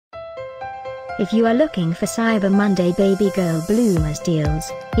If you are looking for Cyber Monday baby girl bloomers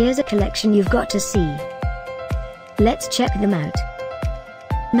deals, here's a collection you've got to see. Let's check them out.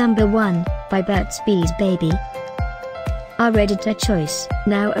 Number 1, by Burt's Bees Baby. Our editor choice,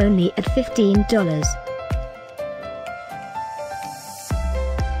 now only at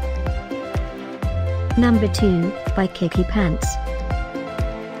 $15. Number 2, by KicKee Pants.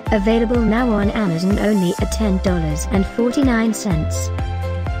 Available now on Amazon only at $10.49.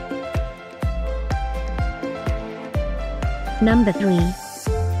 Number 3.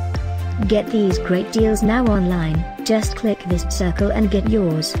 Get these great deals now online, just click this circle and get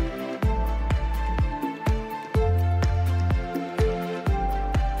yours.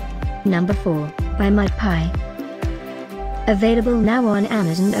 Number 4, by Mud Pie. Available now on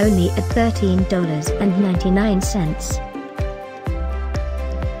Amazon only at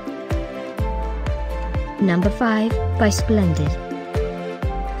 $13.99. Number 5, by Splendid.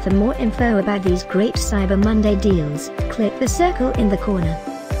 For more info about these great Cyber Monday deals, click the circle in the corner.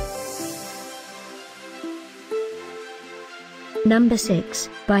 Number 6,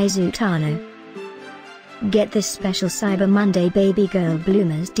 by Zutano. Get this special Cyber Monday baby girl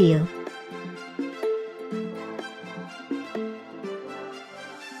bloomers deal.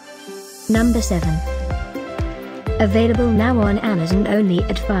 Number 7. Available now on Amazon only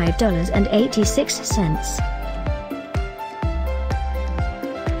at $5.86.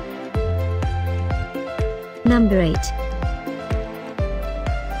 Number 8.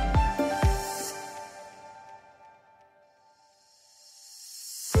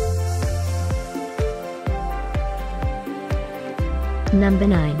 Number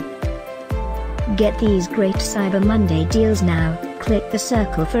 9. Get these great Cyber Monday deals now, click the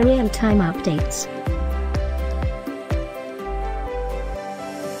circle for real-time updates.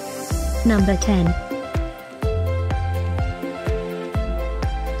 Number 10.